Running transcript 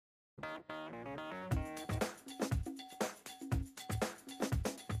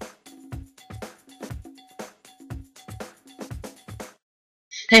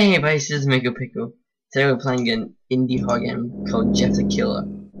Hey everybody, this is Mickell Pickell. Today we're playing an indie horror game called Jeff the Killer.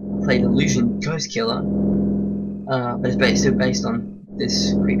 I played Illusion Ghost Killer, but it's still based on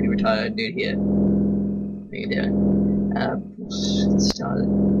this creepy retired dude here. What are you doing? Let's get started.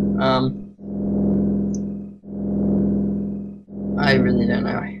 I really don't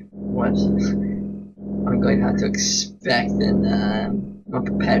know what I'm going to have to expect, and I'm not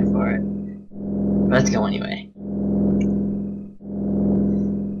prepared for it. But let's go anyway.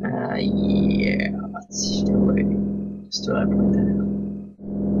 Yeah, still waiting. Still have to point that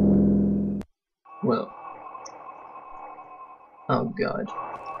out. Well. Oh god.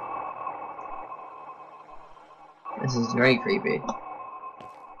 This is very creepy.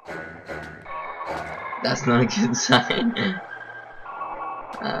 That's not a good sign.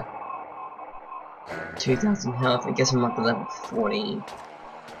 2,000 health. I guess I'm up to level 14.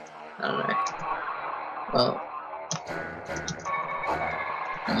 I don't know. Well.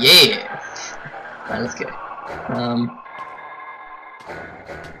 Yeah! Alright, let's go.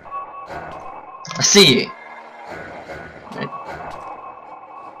 I see you! Right.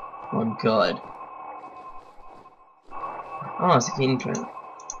 Oh god. Oh, it's a key intro.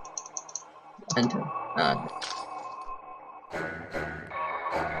 Enter.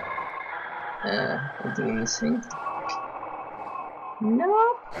 Anything in this thing?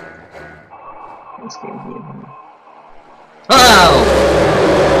 No! Let's go here. Oh!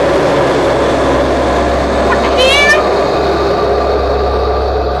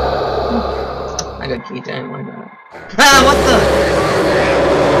 I got key time, why not? Ah, what the?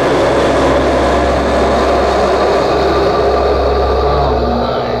 Oh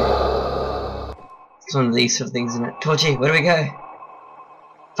no. It's one of these sort of things, isn't it? Torchy, where do we go?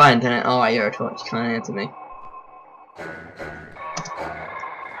 Fine, then. Oh, you're a torch. Can't answer me.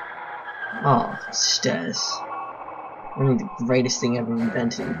 Oh, stairs. One of the greatest thing ever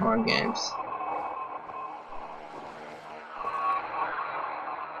invented in horror games.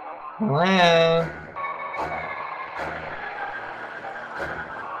 Hello?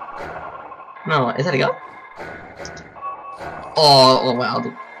 No, is that a guy? Oh wow,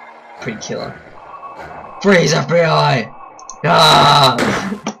 pretty killer. Freeze, FBI! Ah!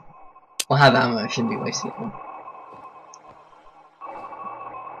 We'll have ammo, I shouldn't be wasting it.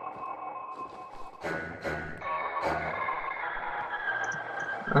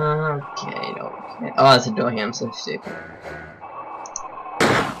 Okay. Oh, that's a door here, I'm so stupid.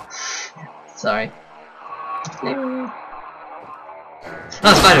 Sorry.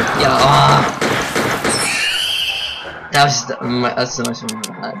 Oh, spider! Yeah, oh. That's the most fun I've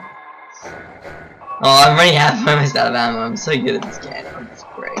ever had. Oh, I'm already almost out of ammo. I'm so good at this game. It's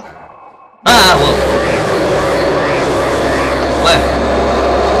great. Ah, well. Where?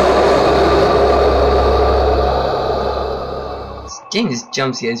 This game just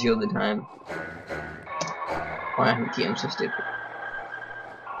jump scares you all the time. Why I'm so stupid.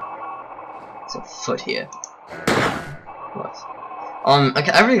 There's a foot here. What?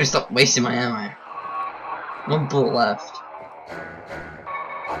 Okay, I'm really gonna stop wasting my ammo. One bullet left.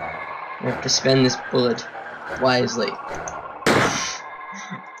 I have to spend this bullet wisely.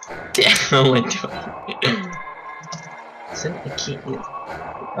 Damn, I went to it. So I can't use.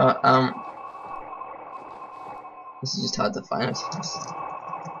 This is just hard to find. I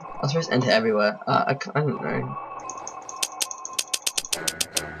was supposed to enter everywhere. I don't know.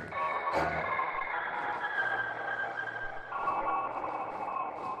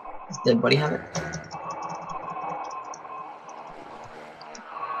 Does dead body have it?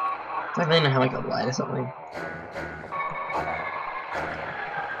 Do I really know how I got light or something?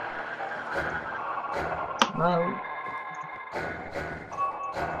 Oh.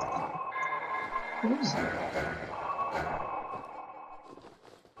 What is it?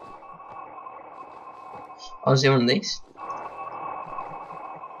 Oh, is there one of these?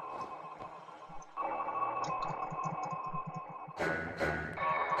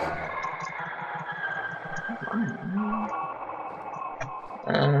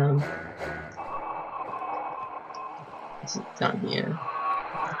 Is it down here?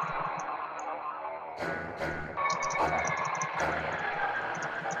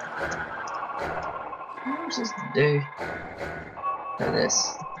 What does this do? Look at this.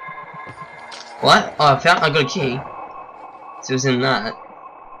 What? Oh, I got a key. So it was in that.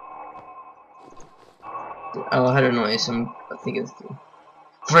 Oh, I heard a noise, so I think it's the key.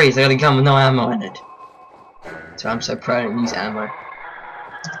 Freeze, I got a gun with no ammo in it. So I'm so proud to use ammo.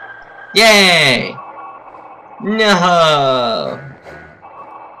 Yay! No!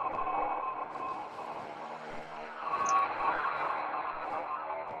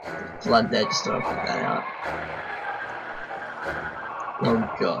 flood there just to put that out. Oh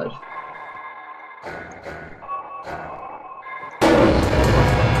god.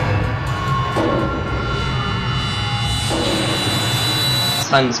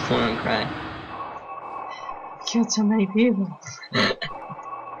 Find this corner and cry. Killed so many people.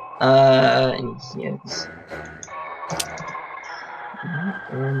 Yes.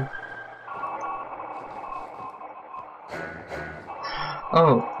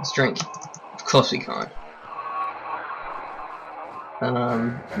 Oh, let's drink. Of course we can't.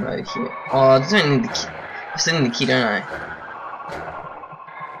 Right here. Oh, I still need the key. I still need the key, don't I?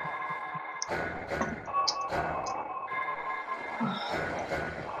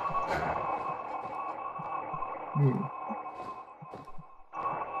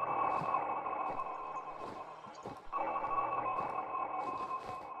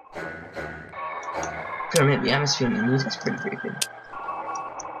 Gotta admit, the atmosphere and the music's pretty creepy.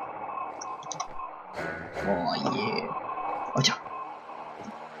 Oh yeah. Watch out.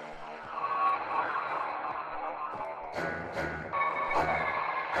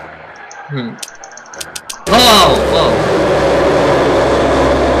 Whoa! Whoa!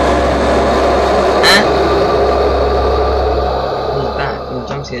 Huh? He's back. The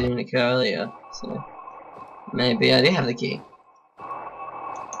jump scare didn't occur earlier, so maybe I do have the key.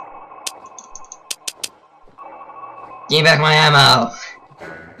 Give me back my ammo!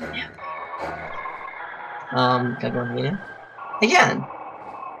 Got one here. Again!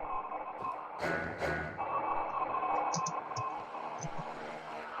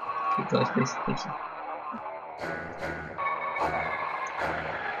 Pretty close, please. Thank you.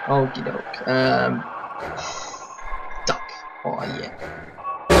 Okie doke. Duck. Oh, yeah.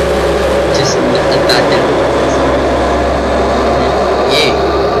 Just let that down. Yeah.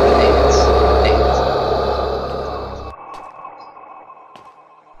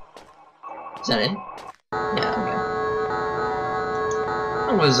 Is that it? Yeah, okay.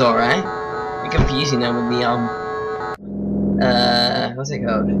 That was alright. A bit confusing now with the, what's it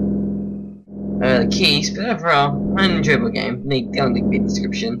called? The keys, but overall, an enjoyable game. Link down the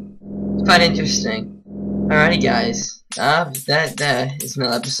description. It's quite interesting. Alrighty guys, that there is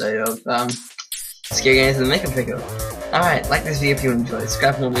another episode of, Scary Games with Mickell Pickell. Alright, like this video if you enjoyed.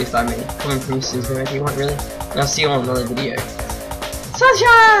 Subscribe for more videos by me. Comment from wherever you want, really. And I'll see you on another video.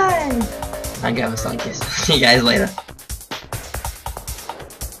 Sunshine! I'm gonna have a sun kiss. See you guys later.